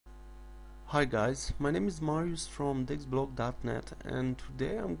Hi guys, my name is Marius from dexblog.net, and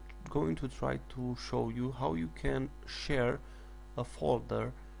today I'm going to try to show you how you can share a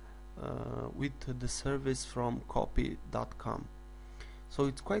folder with the service from copy.com. So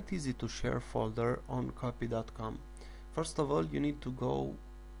it's quite easy to share folder on copy.com. First of all, you need to go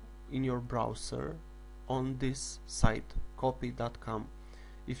in your browser on this site copy.com.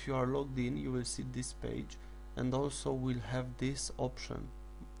 If you are logged in, you will see this page, and also will have this option.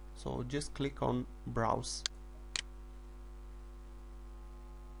 So just click on browse,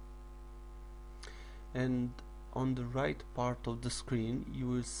 and on the right part of the screen you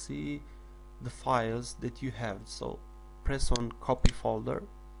will see the files that you have. So press on copy folder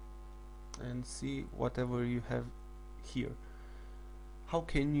and see whatever you have here. How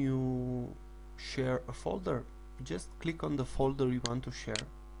can you share a folder? Just click on the folder you want to share,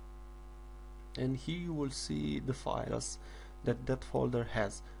 and here you will see the files that folder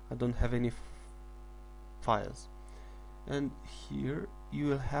has. I don't have any files, and here you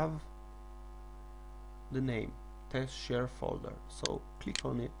will have the name test share folder. So click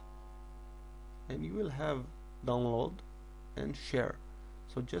on it and you will have download and share.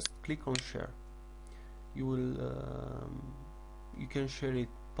 So just click on share. You will you can share it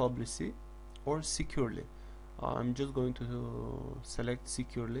publicly or securely. I'm just going to select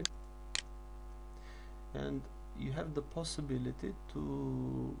securely, and you have the possibility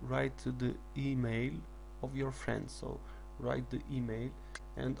to write to the email of your friends. So write the email,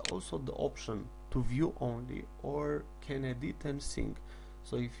 and also the option to view only or can edit and sync.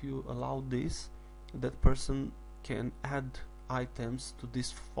 So if you allow this, that person can add items to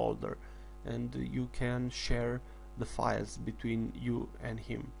this folder, and you can share the files between you and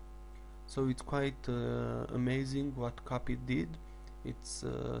him. So it's quite amazing what Copy did. It's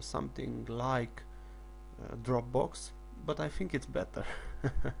something like Dropbox, but I think it's better.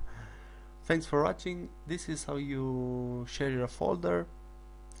 Thanks for watching. This is how you share your folder,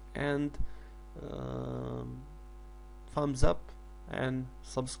 and thumbs up and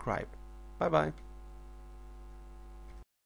subscribe. Bye bye.